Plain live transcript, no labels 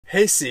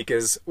Hey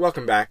Seekers,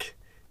 welcome back.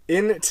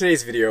 In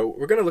today's video,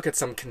 we're going to look at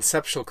some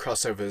conceptual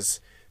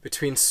crossovers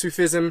between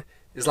Sufism,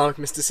 Islamic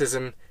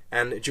mysticism,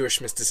 and Jewish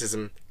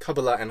mysticism,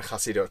 Kabbalah and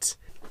Chassidut.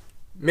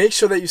 Make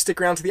sure that you stick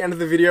around to the end of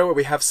the video where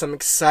we have some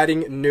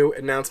exciting new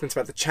announcements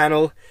about the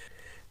channel.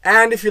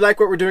 And if you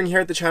like what we're doing here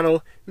at the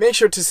channel, make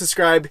sure to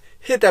subscribe,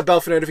 hit that bell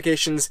for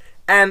notifications,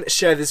 and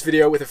share this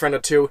video with a friend or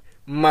two.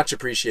 Much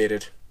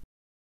appreciated.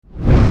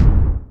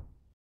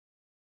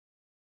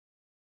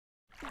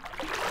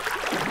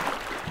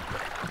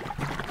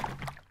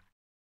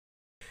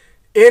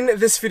 In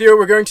this video,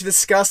 we're going to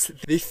discuss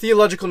the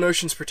theological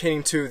notions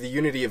pertaining to the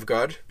unity of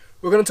God.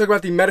 We're going to talk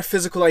about the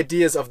metaphysical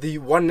ideas of the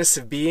oneness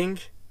of being.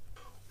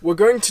 We're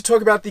going to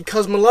talk about the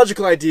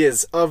cosmological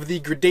ideas of the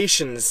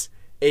gradations,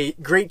 a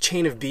great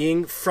chain of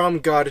being from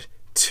God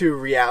to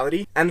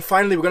reality. And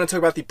finally, we're going to talk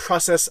about the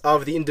process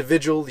of the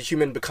individual, the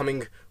human,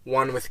 becoming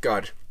one with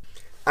God.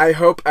 I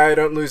hope I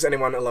don't lose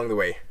anyone along the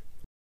way.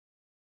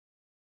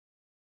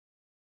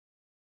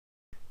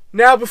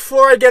 Now,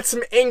 before I get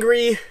some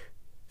angry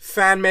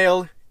fan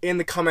mail in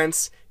the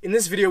comments, in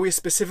this video we're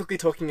specifically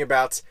talking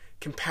about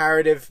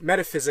comparative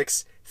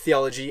metaphysics,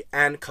 theology,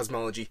 and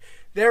cosmology.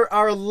 There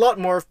are a lot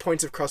more of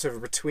points of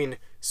crossover between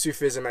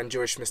Sufism and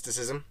Jewish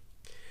mysticism.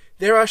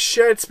 There are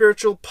shared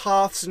spiritual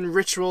paths and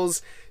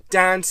rituals,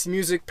 dance,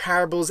 music,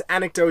 parables,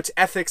 anecdotes,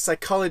 ethics,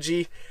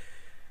 psychology,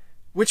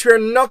 which we are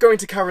not going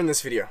to cover in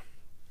this video.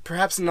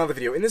 Perhaps in another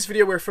video. In this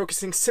video we're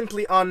focusing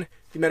simply on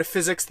the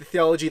metaphysics, the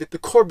theology, the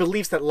core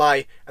beliefs that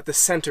lie at the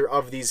center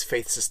of these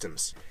faith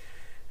systems.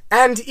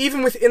 And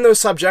even within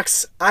those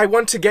subjects, I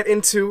want to get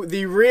into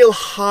the real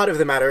heart of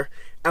the matter,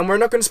 and we're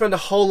not going to spend a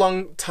whole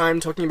long time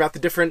talking about the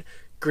different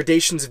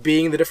gradations of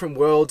being, the different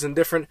worlds and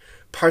different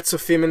parts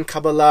of Fim in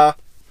Kabbalah,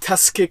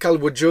 Taskik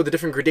al-Wujud, the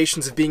different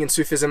gradations of being in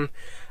Sufism.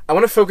 I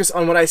want to focus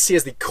on what I see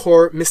as the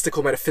core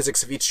mystical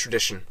metaphysics of each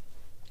tradition,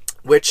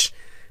 which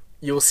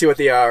you will see what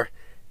they are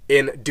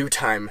in due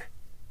time.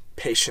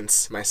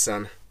 Patience, my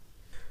son.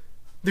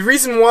 The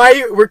reason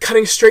why we're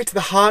cutting straight to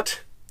the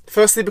heart,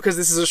 firstly, because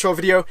this is a short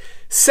video.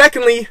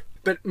 Secondly,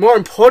 but more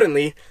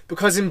importantly,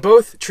 because in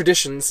both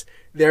traditions,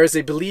 there is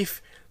a belief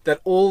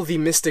that all the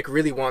mystic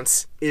really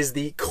wants is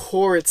the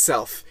core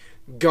itself,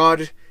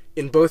 God,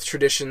 in both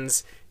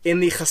traditions.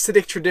 In the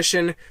Hasidic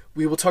tradition,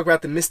 we will talk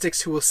about the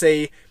mystics who will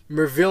say,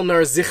 "Mir will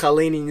nur sich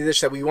allein" in Yiddish,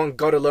 that we want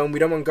God alone. We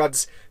don't want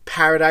God's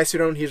paradise. We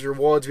don't want His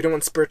rewards. We don't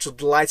want spiritual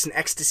delights and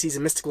ecstasies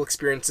and mystical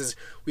experiences.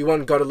 We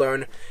want God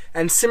alone.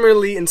 And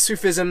similarly, in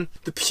Sufism,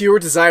 the pure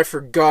desire for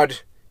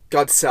God,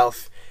 God's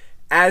self,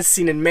 as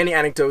seen in many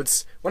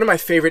anecdotes. One of my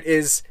favorite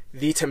is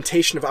the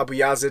temptation of Abu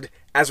Yazid,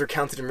 as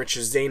recounted in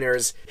Richard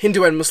Zainer's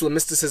Hindu and Muslim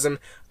Mysticism.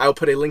 I will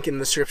put a link in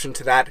the description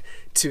to that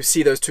to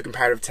see those two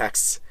comparative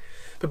texts.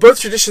 But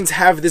both traditions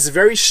have this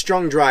very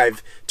strong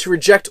drive to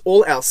reject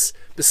all else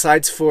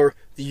besides for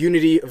the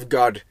unity of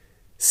God,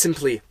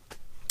 simply.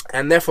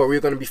 And therefore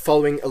we're going to be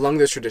following along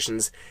those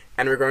traditions,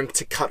 and we're going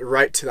to cut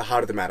right to the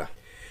heart of the matter.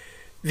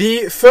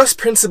 The first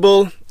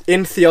principle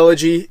in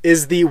theology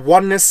is the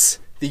oneness,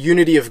 the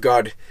unity of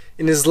God.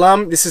 In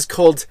Islam, this is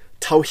called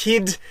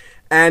Tawhid,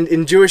 and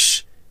in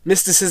Jewish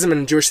mysticism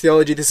and Jewish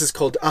theology, this is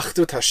called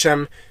Achdut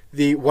Hashem,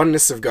 the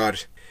oneness of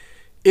God.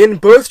 In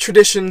both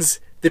traditions,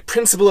 the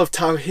principle of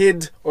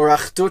Tawhid or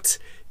Achdut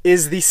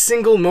is the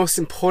single most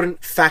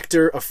important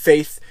factor of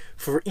faith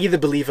for either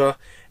believer,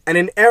 and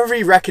in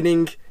every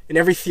reckoning, in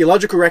every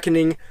theological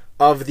reckoning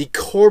of the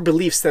core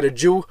beliefs that a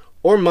Jew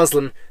or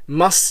Muslim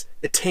must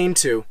attain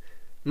to,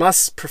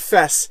 must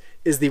profess,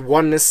 is the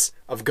oneness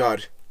of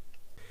God.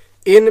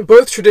 In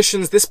both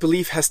traditions, this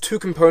belief has two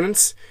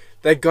components,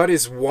 that God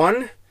is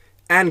one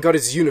and God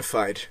is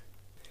unified.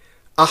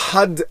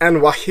 Ahad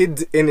and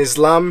Wahid in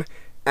Islam,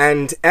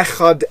 and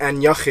Echad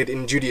and Yachid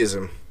in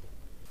Judaism.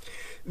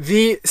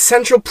 The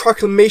central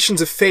proclamations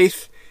of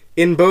faith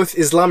in both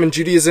Islam and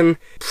Judaism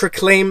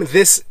proclaim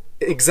this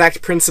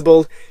exact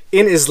principle.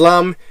 In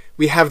Islam,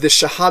 we have the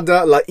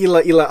Shahada, La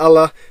ilaha illa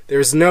Allah,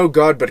 there is no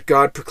God but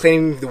God,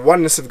 proclaiming the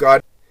oneness of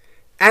God.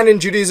 And in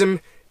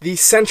Judaism, the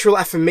central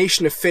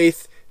affirmation of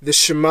faith, the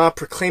Shema,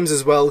 proclaims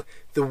as well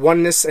the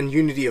oneness and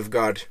unity of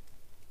God.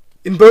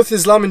 In both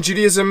Islam and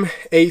Judaism,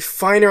 a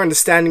finer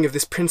understanding of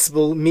this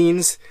principle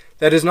means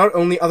that it is not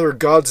only other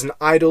gods and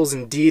idols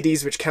and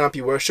deities which cannot be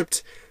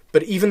worshipped,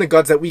 but even the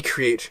gods that we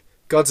create,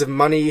 gods of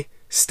money,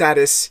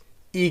 status,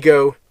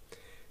 ego.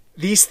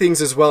 These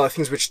things as well are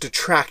things which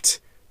detract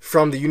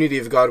from the unity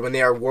of God when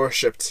they are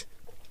worshipped.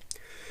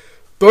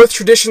 Both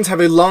traditions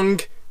have a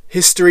long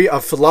history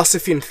of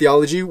philosophy and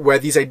theology where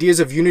these ideas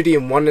of unity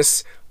and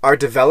oneness are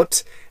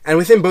developed, and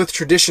within both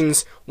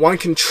traditions one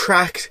can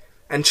track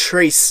and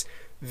trace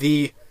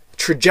the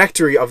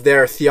trajectory of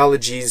their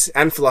theologies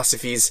and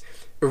philosophies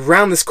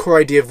around this core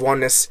idea of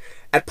oneness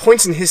at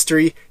points in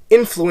history,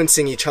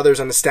 influencing each other's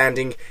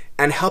understanding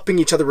and helping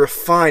each other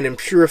refine and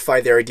purify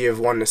their idea of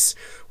oneness.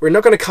 We're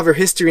not going to cover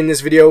history in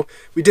this video.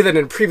 We did that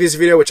in a previous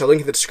video, which I'll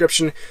link in the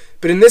description.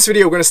 But in this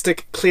video, we're going to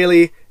stick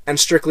clearly and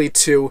strictly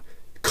to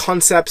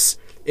concepts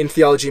in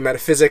theology and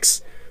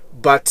metaphysics.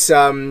 But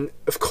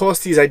of course,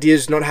 these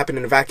ideas do not happen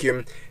in a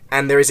vacuum,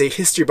 and there is a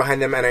history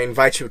behind them, and I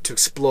invite you to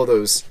explore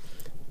those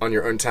on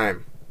your own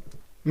time.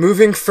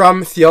 Moving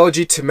from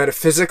theology to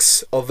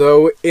metaphysics,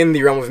 although in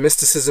the realm of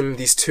mysticism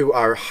these two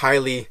are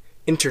highly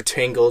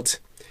intertangled,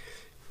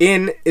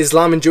 in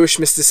Islam and Jewish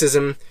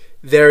mysticism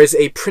there is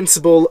a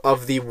principle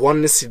of the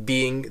oneness of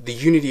being, the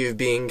unity of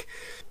being.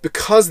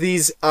 Because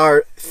these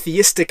are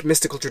theistic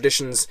mystical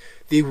traditions,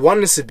 the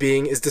oneness of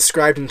being is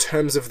described in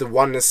terms of the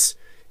oneness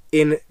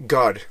in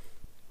God.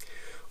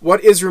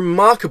 What is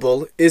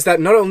remarkable is that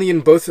not only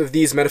in both of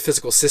these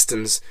metaphysical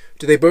systems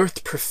do they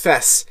both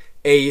profess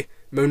a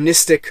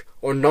monistic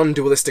or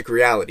non-dualistic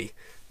reality,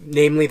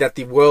 namely that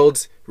the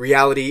world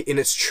reality in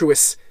its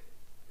truest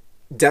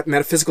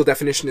metaphysical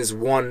definition is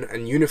one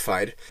and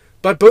unified,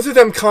 but both of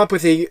them come up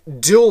with a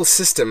dual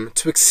system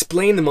to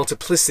explain the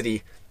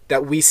multiplicity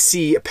that we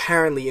see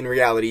apparently in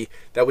reality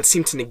that would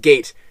seem to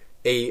negate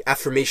a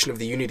affirmation of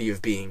the unity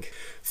of being.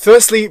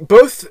 Firstly,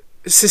 both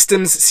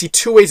systems see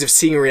two ways of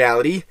seeing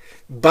reality,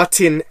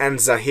 batin and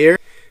zahir,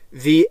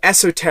 the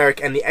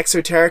esoteric and the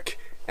exoteric,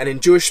 and in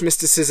Jewish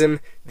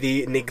mysticism,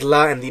 the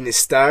nigla and the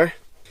nistar.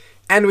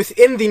 And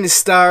within the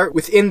nistar,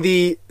 within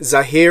the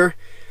zahir,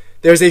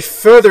 there's a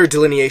further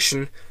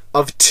delineation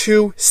of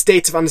two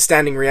states of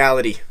understanding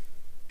reality.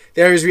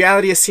 There is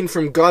reality as seen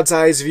from God's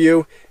eye's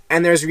view,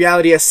 and there is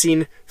reality as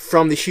seen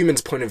from the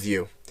human's point of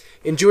view.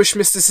 In Jewish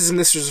mysticism,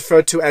 this is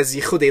referred to as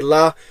Yichud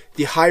Elah,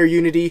 the higher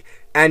unity,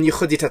 and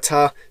Yichud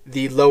Tata,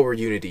 the lower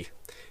unity.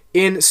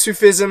 In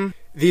Sufism,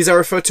 these are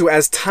referred to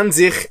as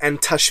Tanzich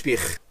and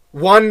Tashbich.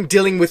 One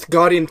dealing with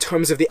God in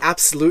terms of the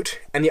absolute,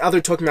 and the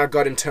other talking about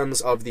God in terms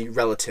of the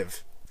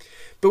relative.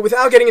 But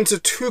without getting into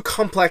too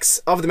complex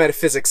of the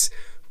metaphysics,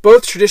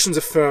 both traditions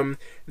affirm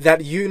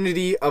that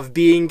unity of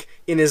being.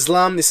 In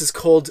Islam, this is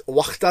called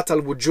Wahdat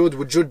al-Wujud,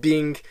 Wujud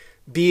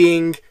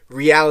being,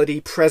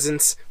 reality,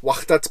 presence,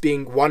 Wahdat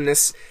being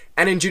oneness.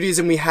 And in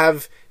Judaism, we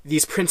have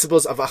these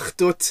principles of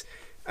Achdut,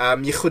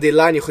 Yichud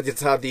Elah and Yichud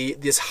Tata,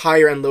 this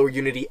higher and lower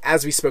unity,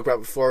 as we spoke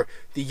about before,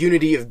 the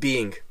unity of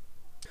being.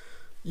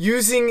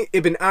 Using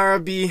Ibn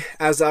Arabi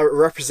as our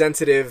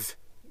representative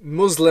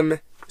Muslim,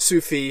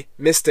 Sufi,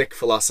 mystic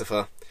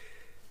philosopher,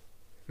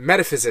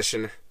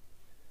 metaphysician,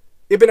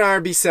 Ibn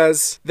Arabi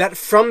says that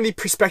from the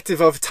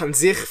perspective of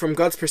Tanzich, from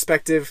God's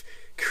perspective,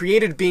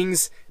 created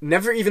beings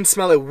never even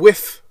smell a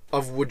whiff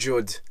of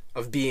wujud,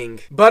 of being.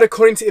 But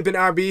according to Ibn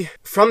Arabi,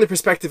 from the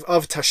perspective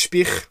of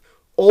Tashbich,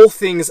 all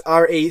things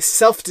are a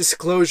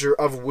self-disclosure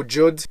of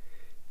wujud,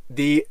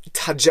 the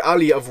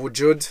tajali of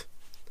wujud,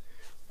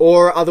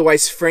 or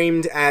otherwise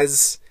framed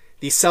as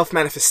the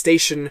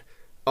self-manifestation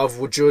of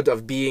wujud,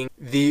 of being,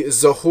 the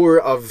zohur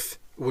of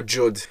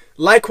wujud.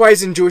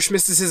 Likewise, in Jewish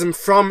mysticism,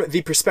 from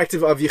the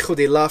perspective of Yichud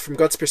Elah, from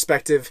God's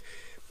perspective,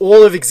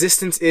 all of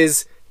existence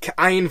is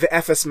ka'ayin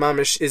ve'efes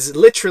mamish, is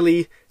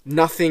literally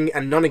nothing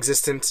and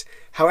non-existent.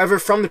 However,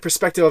 from the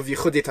perspective of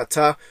Yichud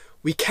Tata,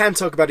 we can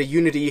talk about a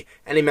unity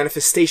and a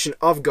manifestation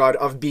of God,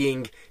 of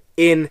being,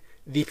 in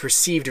the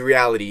perceived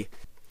reality.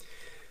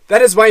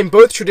 That is why in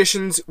both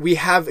traditions we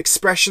have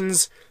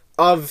expressions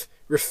of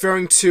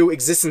referring to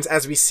existence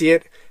as we see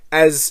it.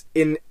 As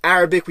in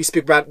Arabic, we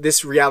speak about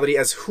this reality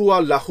as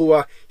huwa la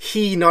huwa,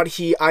 he not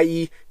he,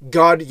 i.e.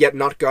 God yet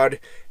not God.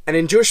 And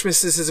in Jewish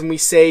mysticism we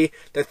say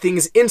that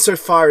things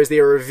insofar as they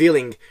are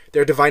revealing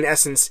their divine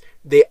essence,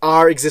 they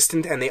are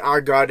existent and they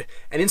are God.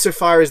 And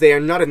insofar as they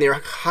are not and they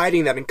are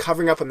hiding that and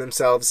covering up on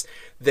themselves,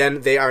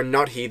 then they are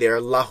not he, they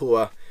are la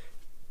huwa.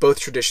 Both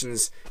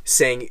traditions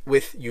saying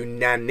with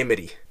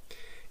unanimity.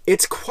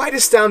 It's quite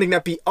astounding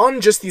that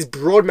beyond just these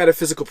broad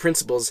metaphysical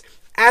principles,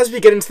 as we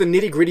get into the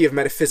nitty-gritty of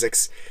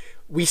metaphysics,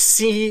 we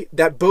see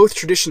that both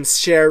traditions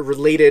share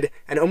related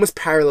and almost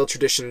parallel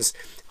traditions,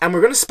 and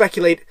we're going to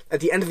speculate at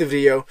the end of the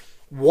video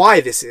why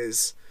this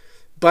is.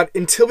 But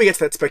until we get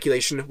to that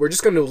speculation, we're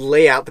just going to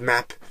lay out the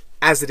map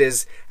as it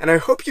is, and I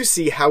hope you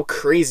see how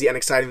crazy and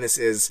exciting this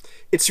is.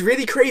 It's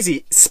really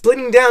crazy,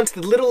 splitting down to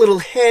the little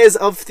hairs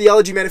of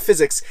theology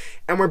metaphysics,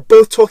 and we're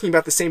both talking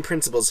about the same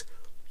principles.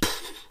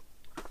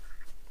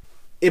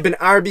 Ibn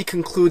Arabi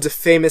concludes a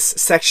famous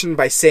section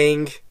by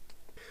saying,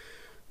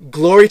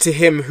 "Glory to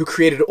him who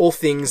created all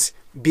things,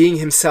 being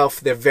himself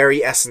their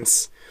very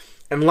essence."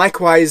 And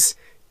likewise,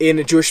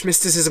 in Jewish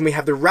mysticism, we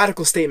have the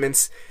radical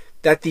statements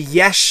that the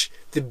yesh,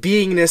 the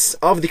beingness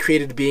of the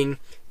created being,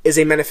 is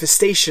a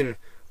manifestation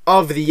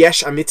of the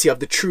yesh amiti, of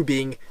the true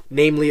being,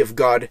 namely of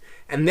God.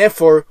 And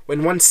therefore,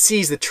 when one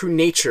sees the true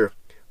nature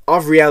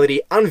of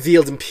reality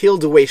unveiled and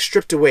peeled away,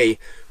 stripped away,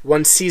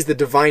 one sees the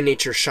divine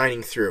nature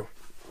shining through.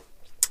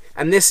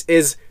 And this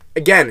is,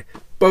 again,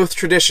 both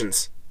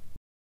traditions.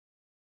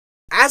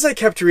 As I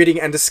kept reading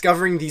and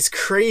discovering these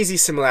crazy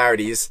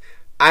similarities,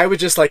 I was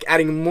just like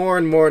adding more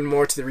and more and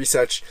more to the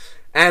research,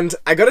 and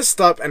I gotta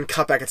stop and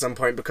cut back at some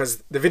point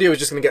because the video is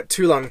just gonna get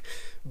too long.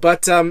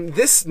 But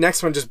this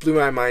next one just blew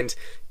my mind.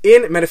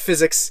 In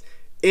metaphysics,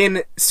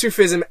 in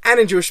Sufism, and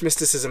in Jewish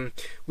mysticism,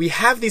 we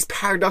have these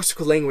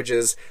paradoxical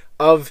languages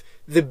of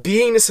the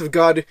beingness of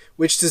God,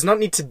 which does not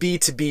need to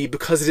be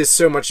because it is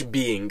so much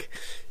being.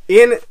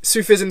 In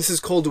Sufism, this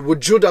is called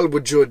wujud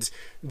al-wujud,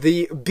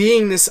 the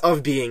beingness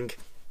of being.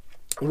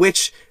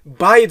 which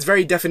by its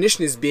very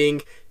definition is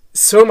being,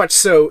 so much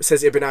so,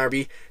 says Ibn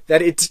Arabi,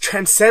 that it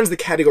transcends the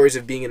categories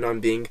of being and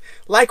non-being.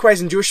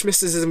 Likewise, in Jewish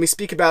mysticism, we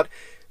speak about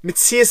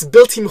Metzias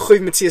Bilti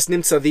Mechuyev Metzias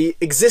Nimtza, the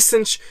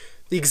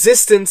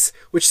existence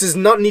which does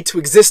not need to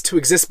exist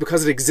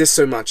because it exists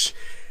so much.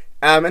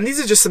 And these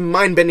are just some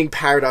mind-bending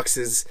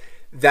paradoxes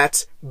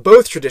that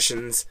both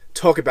traditions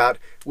talk about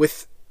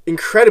with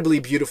incredibly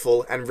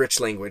beautiful and rich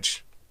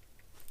language.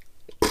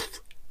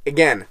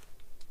 Again,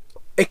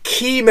 a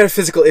key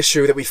metaphysical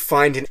issue that we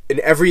find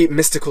in every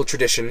mystical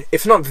tradition,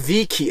 if not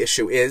the key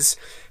issue, is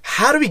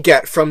how do we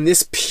get from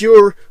this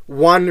pure,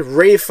 one,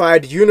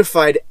 reified,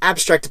 unified,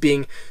 abstract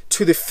being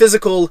to the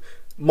physical,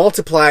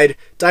 multiplied,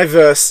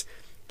 diverse,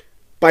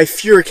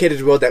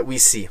 bifurcated world that we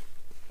see?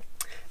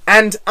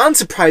 And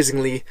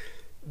unsurprisingly,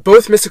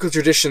 both mystical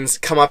traditions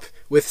come up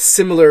with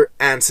similar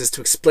answers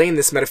to explain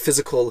this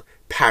metaphysical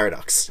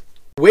paradox.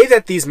 The way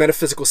that these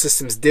metaphysical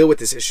systems deal with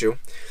this issue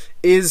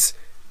is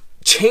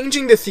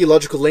changing the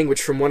theological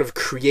language from one of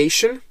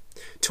creation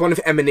to one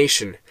of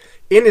emanation.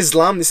 In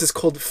Islam, this is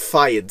called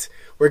fayd,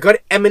 where God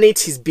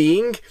emanates his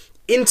being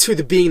into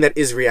the being that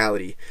is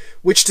reality,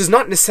 which does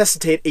not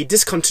necessitate a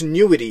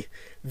discontinuity,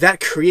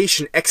 that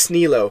creation ex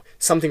nihilo,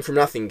 something from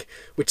nothing,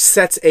 which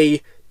sets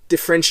a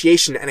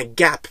differentiation and a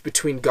gap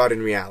between God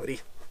and reality.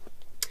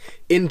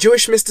 In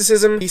Jewish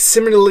mysticism, we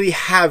similarly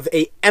have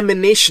a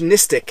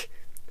emanationistic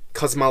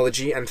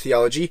cosmology and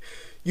theology,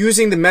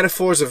 using the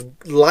metaphors of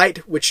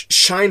light which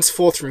shines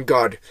forth from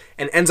God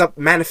and ends up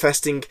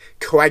manifesting,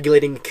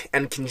 coagulating,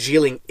 and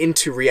congealing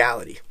into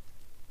reality.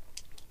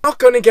 I'm not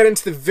going to get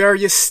into the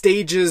various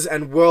stages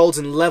and worlds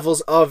and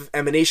levels of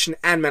emanation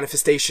and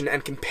manifestation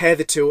and compare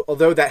the two,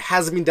 although that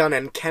has been done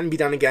and can be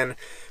done again,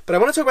 but I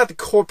want to talk about the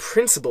core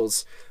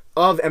principles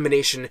of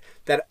emanation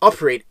that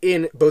operate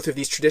in both of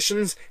these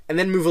traditions, and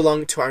then move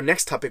along to our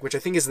next topic, which I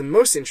think is the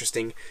most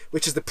interesting,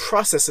 which is the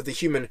process of the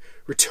human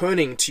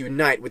returning to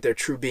unite with their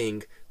true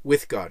being,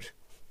 with God.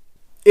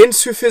 In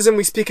Sufism,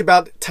 we speak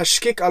about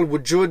Tashkik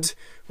al-Wujud,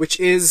 which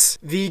is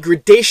the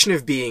gradation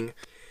of being.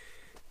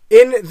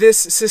 In this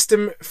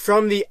system,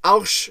 from the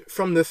Arsh,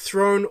 from the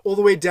throne, all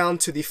the way down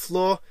to the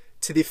floor,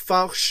 to the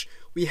Farsh,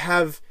 we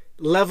have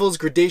levels,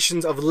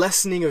 gradations of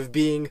lessening of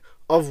being,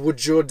 of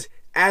Wujud,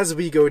 as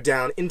we go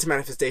down into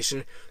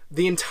manifestation.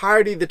 The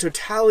entirety, the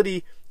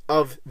totality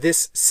of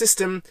this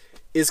system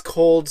is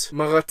called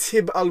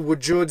Maratib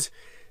al-Wujud.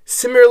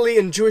 Similarly,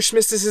 in Jewish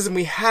mysticism,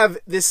 we have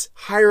this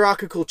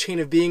hierarchical chain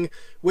of being,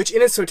 which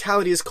in its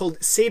totality is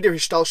called Seder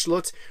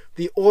Hishtalshlot,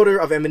 the order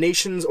of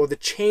emanations, or the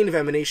chain of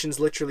emanations,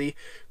 literally,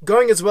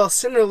 going as well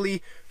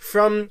similarly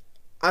from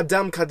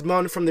Adam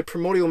Kadmon, from the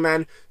primordial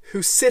man,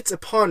 who sits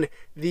upon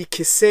the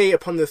Kisei,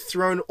 upon the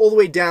throne, all the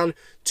way down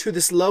to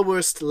this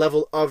lowest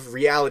level of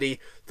reality,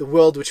 the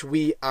world which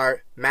we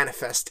are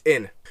manifest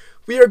in.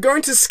 We are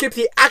going to skip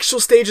the actual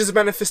stages of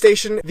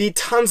manifestation, the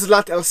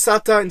Tanzilat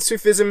el-Sata in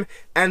Sufism,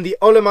 and the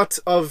Olamat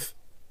of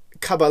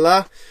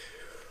Kabbalah,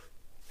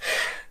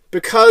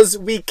 because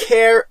we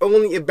care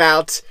only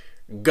about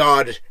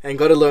God and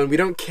God alone. We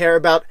don't care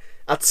about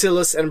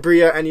Atzilus and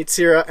Bria and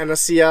Yitzira and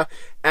Asiya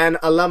and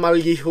Alam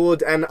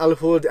al-Yihud and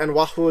Al-Hud and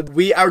Wahud.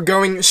 We are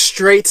going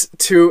straight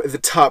to the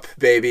top,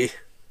 baby.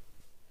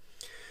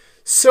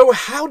 So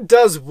how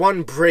does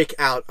one break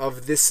out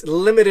of this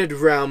limited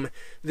realm,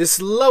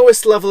 this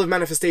lowest level of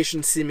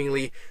manifestation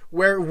seemingly,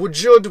 where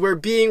Wujud, where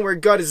being, where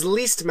God is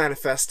least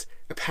manifest,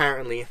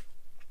 apparently,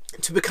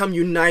 to become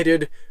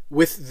united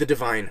with the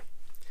divine?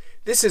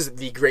 This is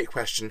the great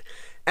question.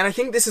 And I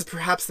think this is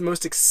perhaps the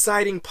most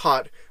exciting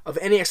part of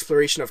any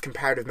exploration of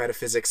comparative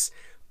metaphysics,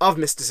 of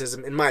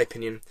mysticism, in my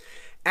opinion.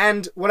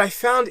 And what I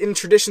found in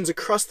traditions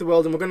across the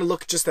world, and we're going to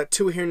look just at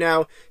two here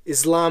now,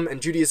 Islam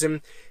and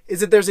Judaism, is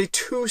that there's a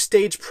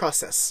two-stage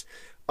process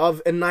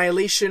of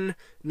annihilation,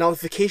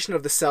 nullification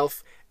of the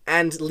self,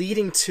 and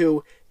leading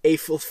to a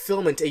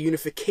fulfillment, a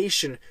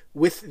unification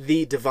with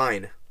the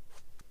divine.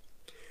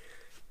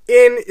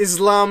 In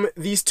Islam,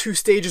 these two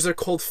stages are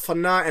called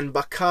Fana and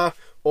Baka,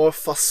 or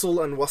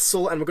Fasul and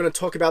Wasul, and we're going to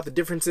talk about the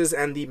differences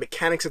and the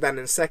mechanics of that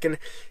in a second.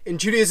 In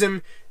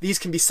Judaism, these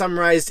can be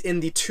summarized in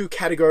the two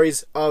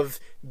categories of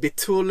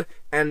Bitul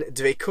and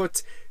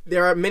Dveikut.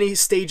 There are many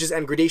stages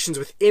and gradations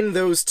within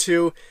those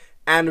two,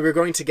 and we're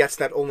going to get to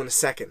that all in a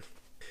second.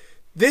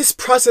 This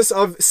process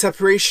of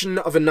separation,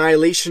 of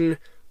annihilation,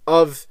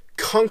 of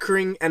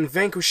conquering and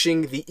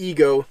vanquishing the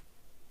ego,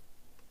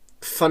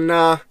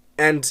 Fana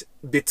and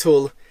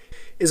Bitul,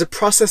 is a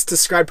process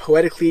described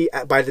poetically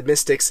by the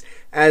mystics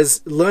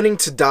as learning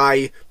to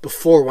die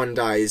before one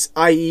dies,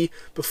 i.e.,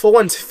 before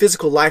one's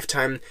physical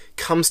lifetime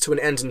comes to an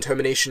end and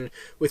termination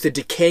with the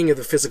decaying of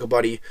the physical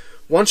body.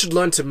 One should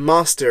learn to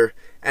master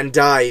and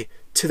die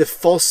to the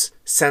false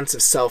sense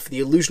of self, the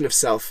illusion of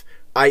self,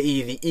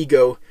 i.e. the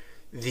ego,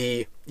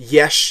 the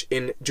yesh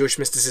in Jewish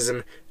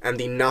mysticism, and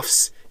the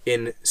nafs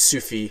in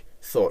Sufi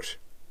thought.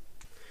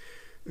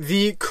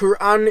 The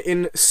Quran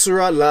in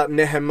Surah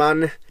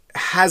La-Neheman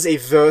has a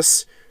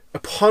verse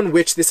upon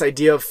which this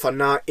idea of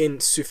fana in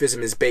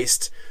Sufism is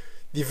based.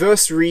 The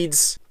verse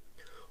reads,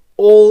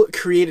 all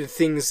created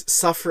things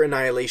suffer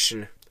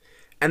annihilation,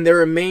 and there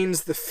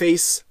remains the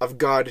face of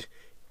God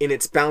in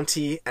its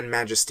bounty and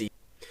majesty.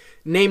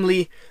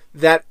 Namely,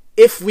 that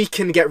if we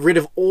can get rid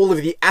of all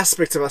of the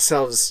aspects of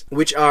ourselves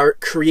which are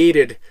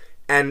created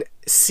and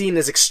seen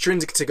as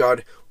extrinsic to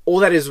God, all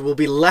that will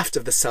be left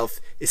of the self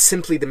is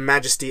simply the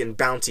majesty and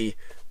bounty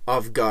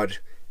of God,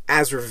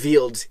 as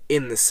revealed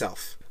in the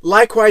self.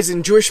 Likewise,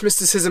 in Jewish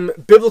mysticism,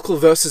 biblical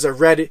verses are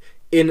read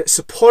in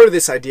support of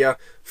this idea.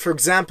 For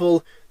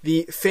example,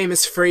 the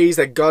famous phrase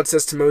that God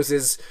says to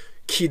Moses,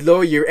 Ki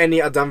lo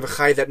yir'eni adam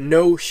v'chai, that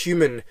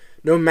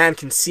no man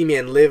can see me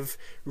and live,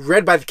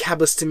 read by the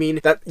Kabbalists to mean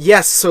that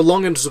yes, so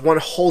long as one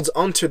holds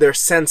onto their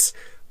sense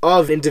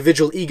of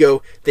individual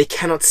ego, they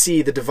cannot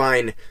see the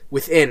divine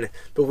within.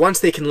 But once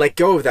they can let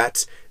go of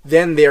that,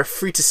 then they are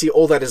free to see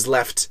all that is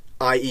left,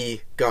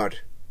 i.e. God.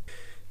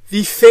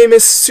 The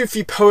famous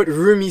Sufi poet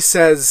Rumi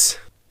says,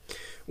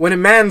 "When a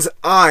man's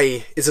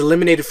I is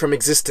eliminated from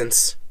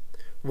existence,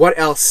 what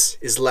else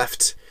is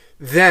left?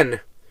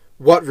 Then,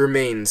 what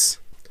remains?"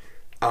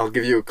 I'll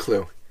give you a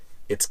clue.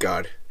 It's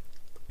God.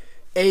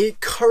 A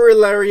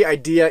corollary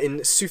idea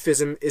in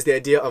Sufism is the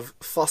idea of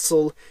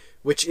fasl,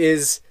 which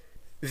is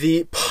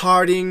the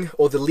parting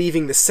or the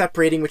leaving, the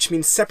separating, which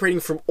means separating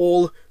from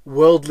all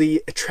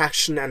worldly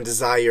attraction and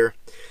desire.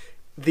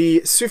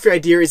 The Sufi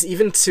idea is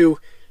even to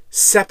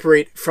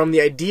separate from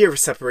the idea of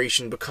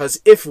separation, because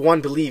if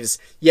one believes,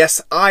 yes,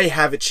 I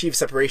have achieved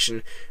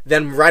separation,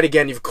 then right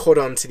again you've caught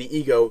on to the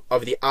ego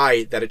of the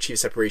I that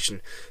achieves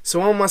separation. So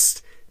one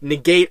must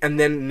negate and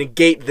then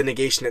negate the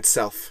negation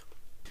itself.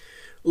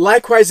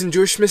 Likewise, in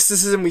Jewish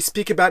mysticism, we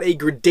speak about a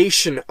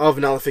gradation of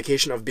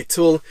nullification, of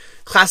bitul.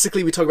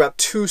 Classically, we talk about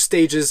two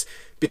stages,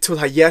 bitul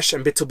hayesh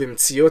and bitul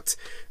b'mtziut,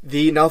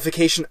 the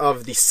nullification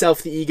of the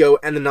self, the ego,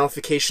 and the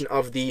nullification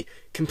of the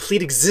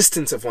complete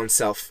existence of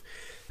oneself.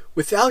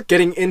 Without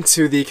getting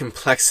into the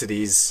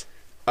complexities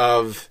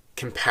of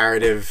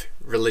comparative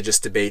religious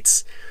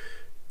debates,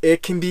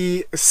 it can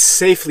be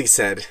safely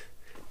said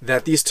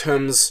that these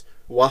terms,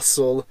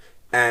 wasl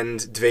and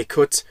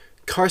dveikut,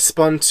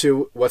 correspond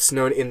to what's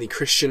known in the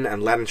Christian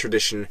and Latin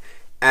tradition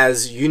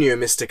as unio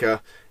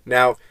mystica.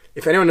 Now,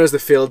 if anyone knows the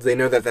field, they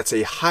know that that's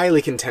a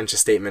highly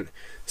contentious statement.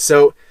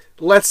 So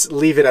let's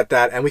leave it at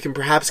that, and we can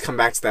perhaps come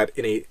back to that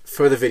in a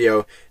further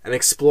video and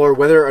explore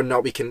whether or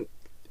not we can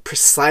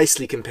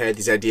precisely compare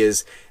these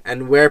ideas,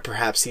 and where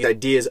perhaps the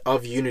ideas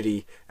of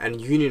unity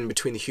and union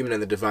between the human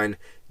and the divine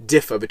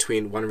differ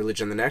between one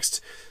religion and the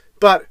next.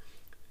 But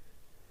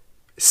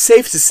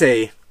safe to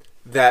say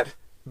that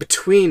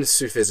between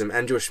Sufism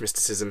and Jewish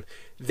mysticism,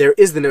 there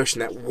is the notion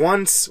that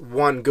once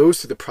one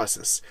goes through the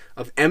process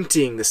of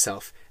emptying the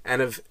self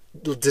and of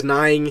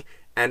denying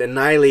and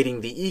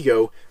annihilating the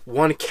ego,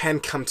 one can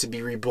come to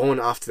be reborn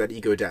after that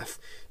ego death,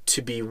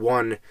 to be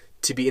one,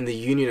 to be in the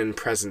union and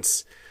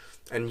presence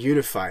and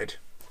unified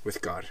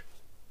with God.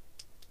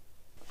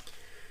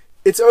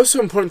 It's also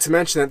important to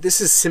mention that this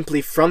is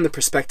simply from the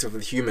perspective of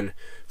the human,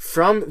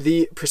 from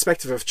the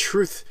perspective of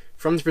truth,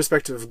 from the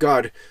perspective of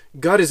God.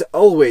 God is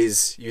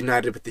always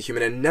united with the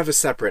human and never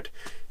separate.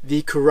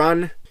 The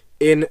Quran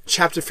in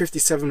chapter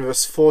 57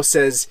 verse 4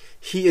 says,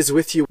 "He is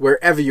with you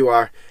wherever you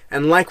are."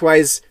 And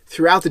likewise,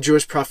 throughout the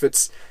Jewish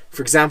prophets,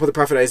 for example, the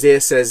prophet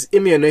Isaiah says,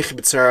 "Imi anochi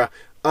b'tzara,"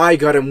 I,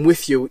 God, am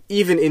with you,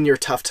 even in your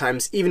tough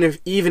times, even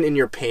in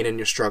your pain and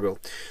your struggle.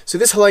 So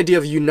this whole idea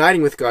of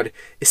uniting with God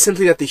is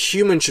simply that the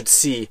human should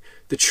see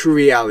the true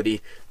reality,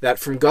 that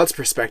from God's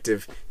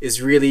perspective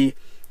is really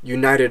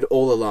united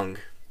all along.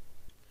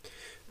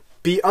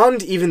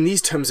 Beyond even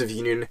these terms of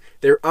union,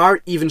 there are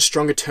even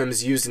stronger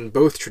terms used in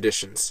both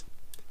traditions.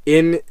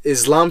 In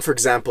Islam, for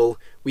example,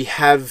 we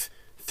have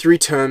three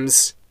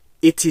terms: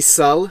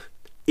 itisal,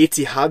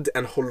 itihad,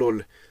 and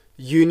hulul.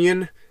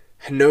 Union,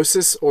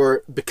 henosis,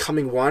 or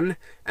becoming one,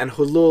 and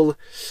hulul,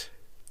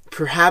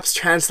 perhaps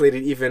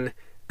translated even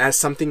as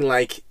something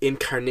like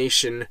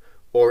incarnation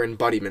or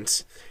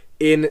embodiment.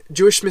 In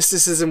Jewish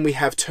mysticism, we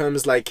have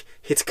terms like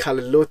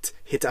hitkalelut,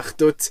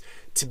 hitachdut,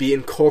 to be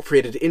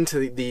incorporated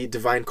into the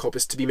divine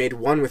corpus, to be made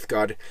one with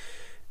God.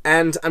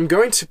 And I'm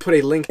going to put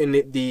a link in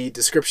the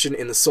description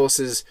in the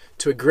sources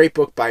to a great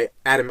book by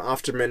Adam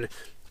Afterman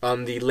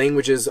on the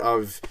languages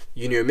of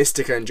Unio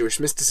Mystica and Jewish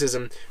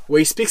mysticism, where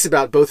he speaks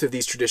about both of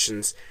these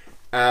traditions.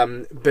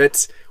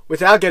 But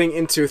without getting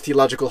into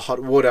theological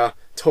hot water,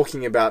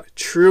 talking about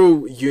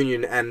true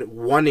union and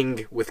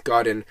wanting with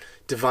God and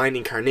divine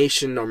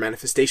incarnation or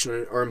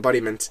manifestation or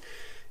embodiment,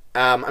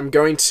 I'm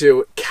going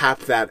to cap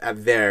that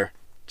at there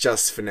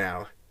just for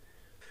now.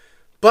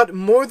 But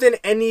more than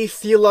any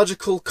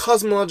theological,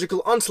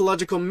 cosmological,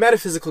 ontological,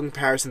 metaphysical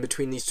comparison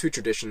between these two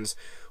traditions,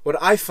 what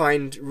I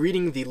find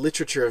reading the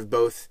literature of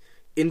both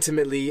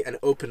intimately and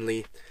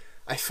openly,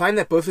 I find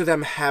that both of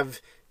them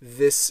have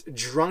this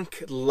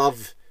drunk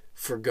love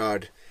for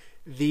God.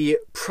 The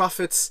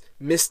prophets,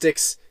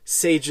 mystics,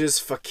 sages,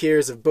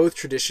 fakirs of both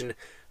tradition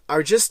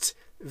are just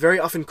very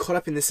often caught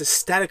up in this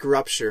ecstatic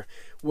rupture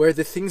where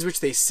the things which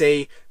they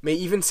say may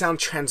even sound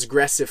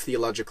transgressive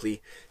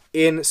theologically.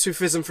 In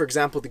Sufism, for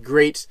example, the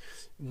great,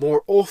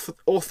 more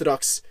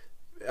orthodox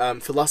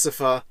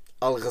philosopher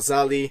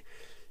Al-Ghazali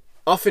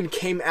often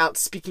came out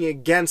speaking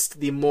against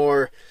the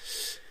more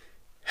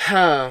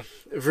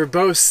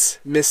verbose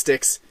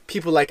mystics,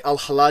 people like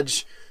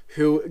Al-Hallaj,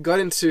 who got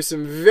into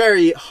some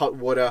very hot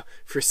water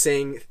for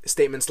saying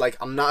statements like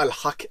Ana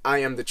al-Haq, I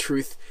am the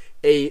truth,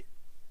 a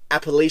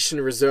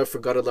appellation reserved for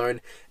God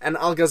alone. And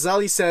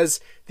Al-Ghazali says,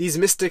 these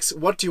mystics,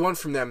 what do you want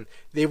from them?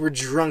 They were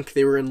drunk,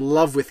 they were in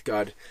love with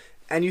God.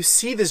 And you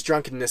see this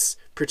drunkenness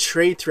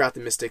portrayed throughout the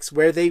mystics,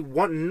 where they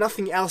want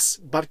nothing else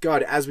but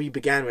God, as we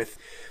began with.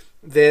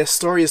 The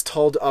story is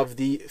told of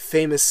the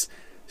famous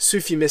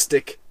Sufi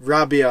mystic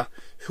Rabia,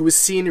 who was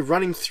seen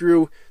running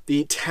through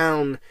the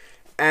town,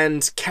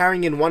 and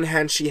carrying in one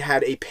hand she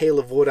had a pail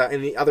of water, and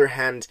in the other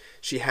hand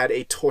she had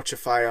a torch of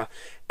fire.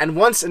 And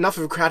once enough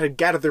of a crowd had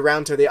gathered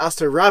around her, they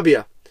asked her,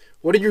 Rabia,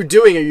 what are you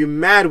doing? Are you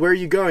mad? Where are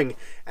you going?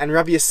 And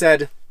Rabia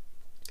said,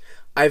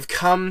 I've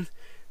come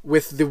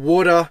with the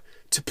water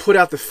to put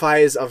out the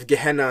fires of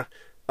Gehenna,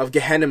 of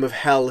Gehenna of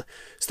hell,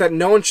 so that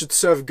no one should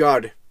serve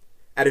God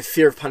out of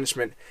fear of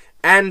punishment.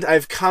 And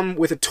I've come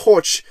with a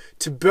torch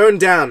to burn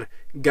down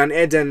Gan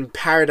Eden,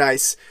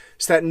 paradise,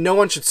 so that no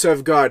one should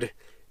serve God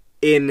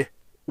in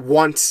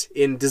want,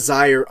 in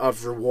desire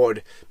of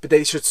reward, but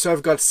they should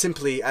serve God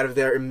simply out of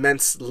their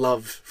immense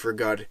love for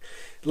God.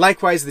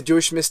 Likewise, the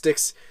Jewish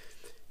mystics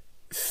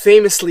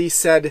famously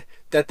said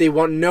that they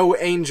want no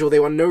angel, they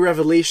want no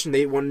revelation,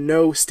 they want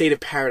no state of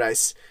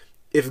paradise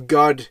if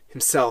God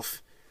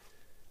himself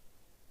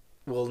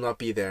will not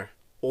be there.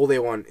 All they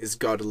want is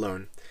God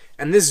alone.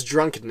 And this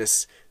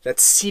drunkenness that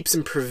seeps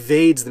and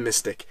pervades the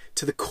mystic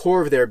to the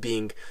core of their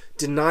being,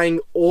 denying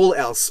all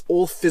else,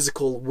 all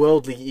physical,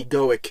 worldly,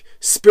 egoic,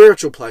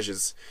 spiritual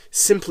pleasures,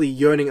 simply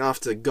yearning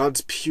after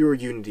God's pure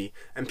unity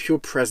and pure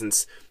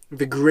presence,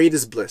 the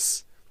greatest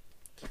bliss,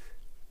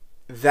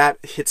 that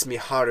hits me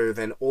harder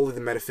than all of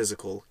the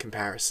metaphysical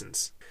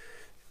comparisons.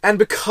 And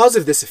because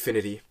of this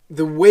affinity,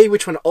 the way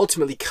which one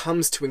ultimately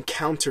comes to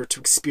encounter, to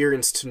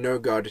experience, to know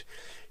God,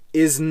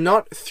 is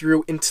not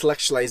through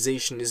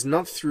intellectualization, is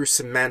not through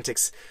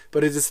semantics,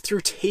 but it is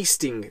through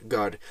tasting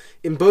God.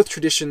 In both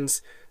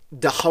traditions,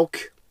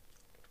 Dahawk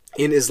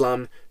in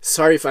Islam,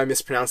 sorry if I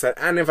mispronounced that,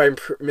 and if I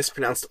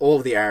mispronounced all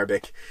of the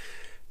Arabic,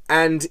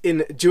 and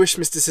in Jewish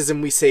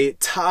mysticism we say,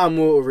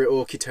 Ta'amu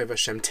ri'u kitov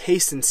Hashem,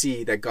 taste and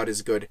see that God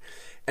is good.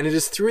 And it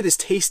is through this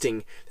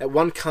tasting that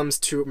one comes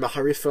to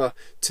Maharifa,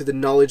 to the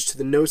knowledge, to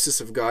the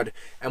gnosis of God,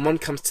 and one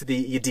comes to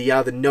the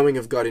Yidiyah, the knowing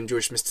of God in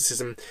Jewish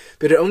mysticism.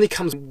 But it only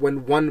comes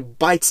when one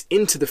bites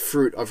into the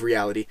fruit of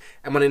reality,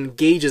 and one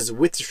engages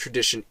with the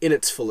tradition in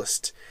its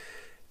fullest.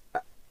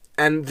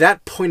 And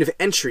that point of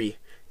entry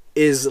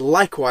is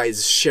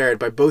likewise shared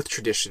by both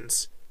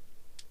traditions.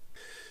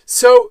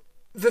 So,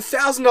 the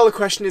 $1,000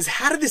 question is,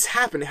 how did this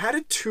happen? How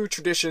did two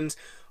traditions,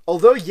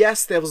 although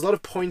yes, there was a lot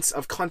of points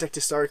of contact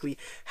historically,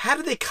 how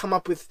did they come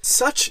up with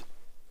such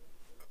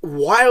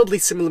wildly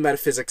similar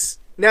metaphysics?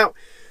 Now,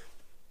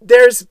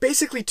 there's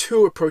basically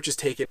two approaches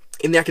taken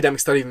in the academic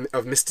study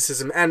of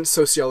mysticism and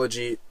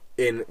sociology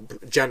in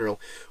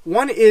general.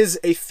 One is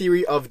a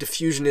theory of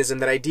diffusionism,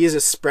 that ideas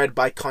are spread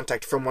by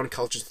contact from one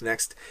culture to the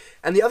next.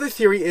 And the other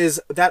theory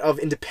is that of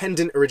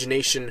independent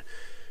origination,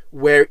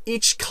 where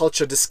each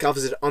culture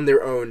discovers it on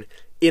their own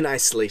in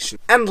isolation.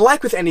 And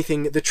like with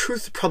anything, the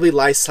truth probably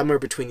lies somewhere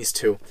between these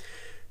two.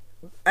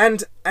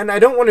 And I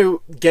don't want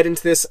to get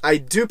into this. I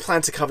do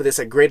plan to cover this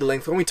at greater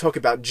length when we talk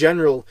about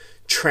general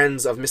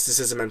trends of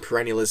mysticism and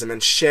perennialism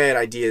and shared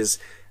ideas.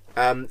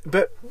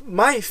 But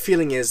my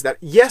feeling is that,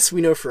 yes,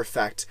 we know for a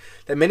fact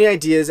that many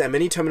ideas and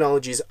many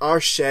terminologies are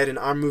shared and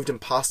are moved and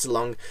passed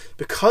along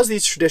because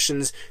these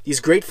traditions,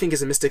 these great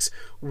thinkers and mystics,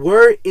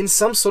 were in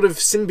some sort of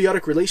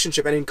symbiotic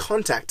relationship and in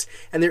contact,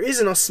 and there is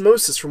an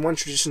osmosis from one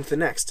tradition to the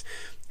next.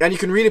 And you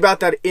can read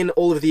about that in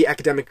all of the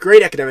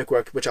great academic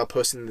work, which I'll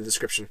post in the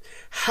description.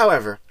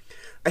 However,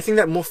 I think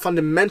that more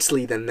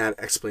fundamentally than that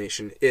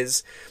explanation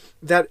is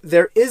that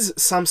there is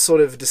some sort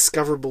of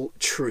discoverable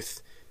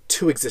truth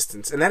to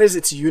existence, and that is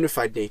its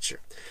unified nature.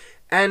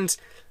 And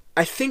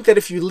I think that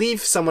if you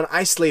leave someone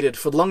isolated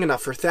for long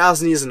enough, for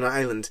 1,000 years on an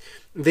island,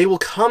 they will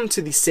come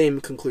to the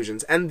same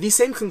conclusions. And these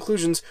same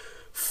conclusions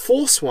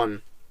force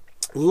one,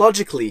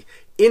 logically,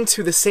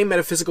 into the same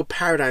metaphysical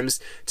paradigms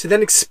to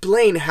then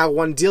explain how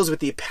one deals with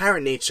the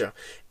apparent nature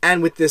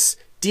and with this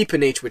deeper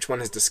nature which one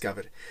has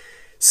discovered.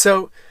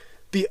 So,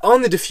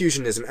 beyond the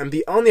diffusionism and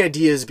beyond the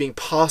ideas being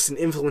passed and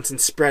influenced and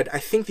spread, I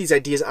think these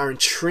ideas are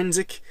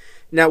intrinsic.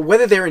 Now,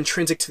 whether they're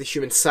intrinsic to the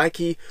human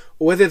psyche,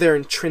 or whether they're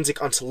intrinsic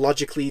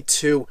ontologically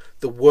to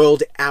the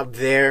world out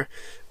there,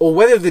 or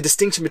whether the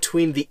distinction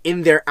between the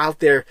in there, out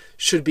there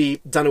should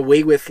be done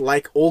away with,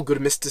 like all good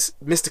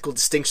mystical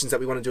distinctions that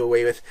we want to do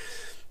away with,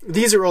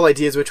 these are all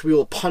ideas which we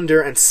will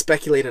ponder and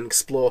speculate and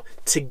explore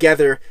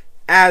together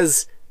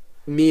as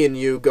me and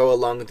you go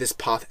along this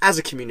path as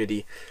a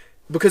community.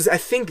 Because I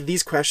think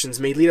these questions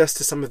may lead us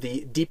to some of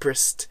the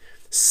deepest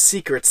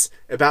secrets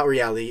about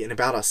reality and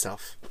about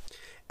ourselves.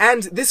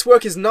 And this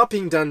work is not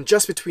being done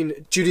just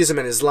between Judaism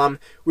and Islam.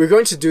 We're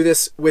going to do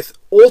this with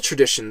all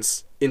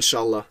traditions,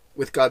 inshallah,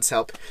 with God's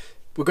help.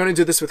 We're going to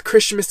do this with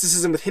Christian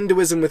mysticism, with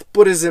Hinduism, with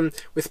Buddhism,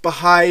 with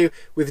Baha'i,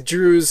 with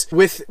Druze,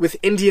 with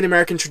Indian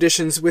American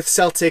traditions, with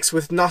Celtics,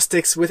 with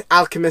Gnostics, with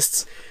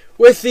alchemists,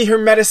 with the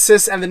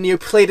Hermeticists and the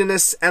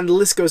Neoplatonists, and the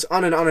list goes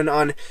on and on and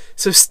on.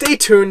 So stay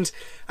tuned.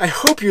 I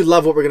hope you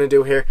love what we're going to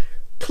do here.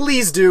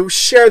 Please do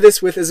share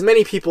this with as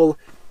many people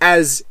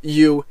as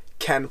you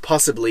can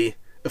possibly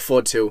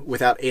afford to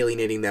without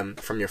alienating them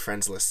from your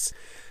friends lists.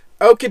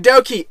 Okie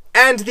dokie,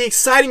 and the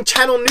exciting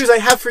channel news I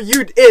have for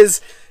you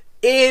is,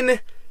 in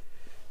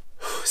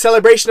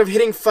celebration of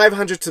hitting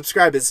 500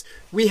 subscribers,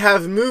 we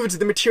have moved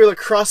the material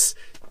across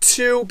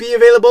to be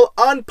available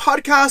on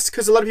podcast,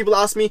 because a lot of people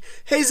ask me,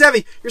 hey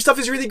Zevi, your stuff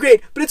is really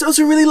great, but it's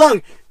also really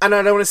long, and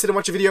I don't want to sit and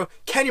watch a video.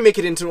 Can you make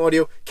it into an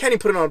audio? Can you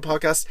put it on a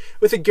podcast?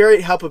 With the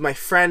great help of my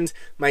friend,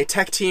 my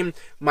tech team,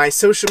 my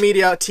social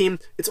media team,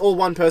 it's all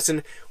one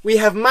person, we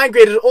have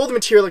migrated all the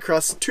material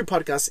across to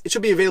podcasts. It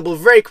should be available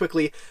very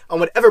quickly on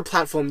whatever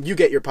platform you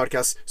get your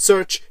podcasts.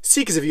 Search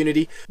Seekers of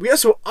Unity. We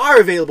also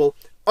are available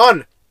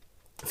on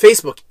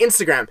Facebook,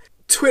 Instagram,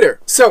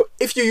 Twitter. So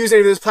if you use any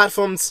of those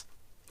platforms,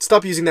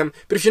 stop using them.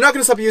 But if you're not going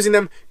to stop using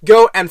them,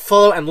 go and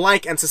follow and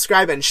like and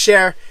subscribe and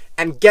share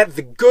and get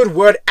the good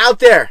word out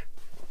there.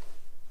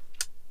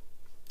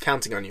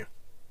 Counting on you.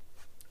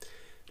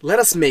 Let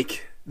us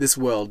make this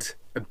world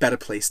a better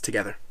place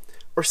together.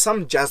 Or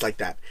some jazz like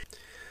that.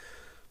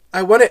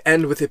 I want to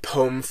end with a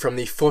poem from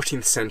the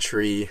 14th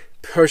century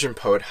Persian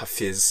poet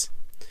Hafiz,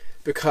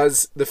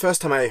 because the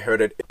first time I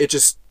heard it, it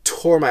just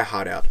tore my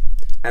heart out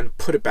and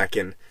put it back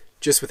in,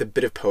 just with a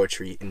bit of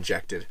poetry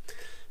injected.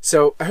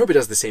 So I hope it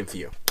does the same for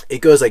you. It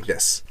goes like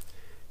this.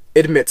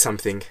 Admit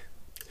something.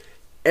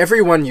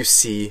 Everyone you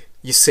see,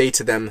 you say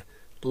to them,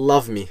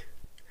 love me.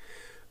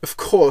 Of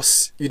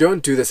course, you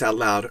don't do this out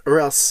loud, or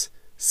else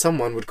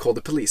someone would call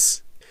the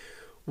police.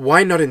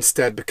 Why not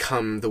instead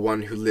become the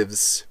one who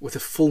lives with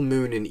a full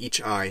moon in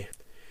each eye,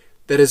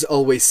 that is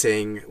always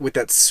saying, with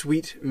that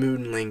sweet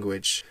moon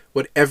language,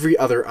 what every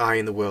other eye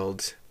in the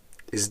world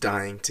is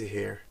dying to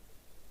hear?